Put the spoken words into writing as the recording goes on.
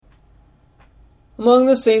Among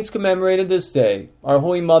the saints commemorated this day are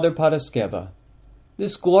Holy Mother Paraskeva.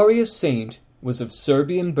 This glorious saint was of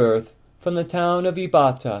Serbian birth from the town of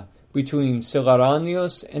Ibata between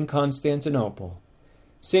Silaranios and Constantinople.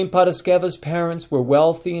 Saint Paraskeva's parents were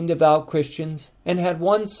wealthy and devout Christians and had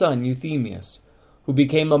one son, Euthemius, who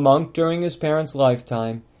became a monk during his parents'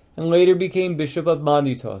 lifetime and later became Bishop of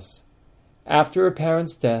Manitos. After her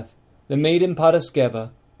parents' death, the maiden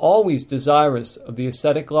Paraskeva, always desirous of the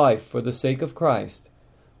ascetic life for the sake of Christ,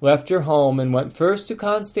 left her home and went first to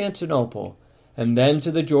Constantinople and then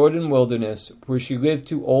to the Jordan wilderness, where she lived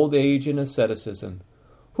to old age in asceticism.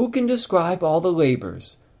 Who can describe all the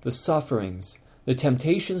labors, the sufferings, the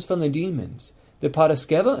temptations from the demons that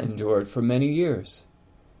Paraskeva endured for many years?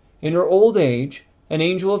 In her old age, an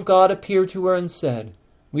angel of God appeared to her and said,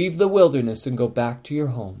 "Leave the wilderness and go back to your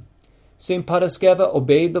home." Saint Paraskeva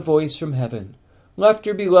obeyed the voice from heaven, left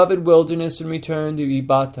her beloved wilderness and returned to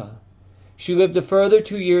Ibata. She lived a further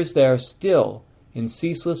 2 years there, still in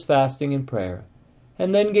ceaseless fasting and prayer,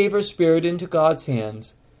 and then gave her spirit into God's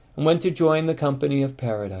hands and went to join the company of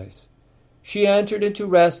paradise. She entered into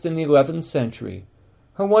rest in the 11th century.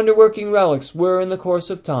 Her wonder-working relics were, in the course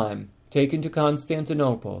of time, taken to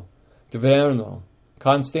Constantinople, Dverno,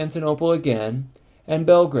 Constantinople again, and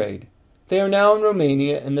Belgrade. They are now in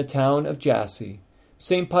Romania in the town of Jassy.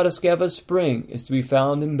 St. Paraskeva's spring is to be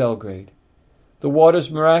found in Belgrade. The waters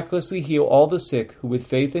miraculously heal all the sick who, with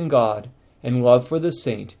faith in God and love for the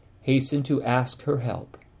saint, hasten to ask her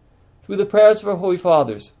help. Through the prayers of our Holy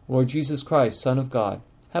Fathers, Lord Jesus Christ, Son of God,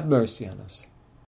 have mercy on us.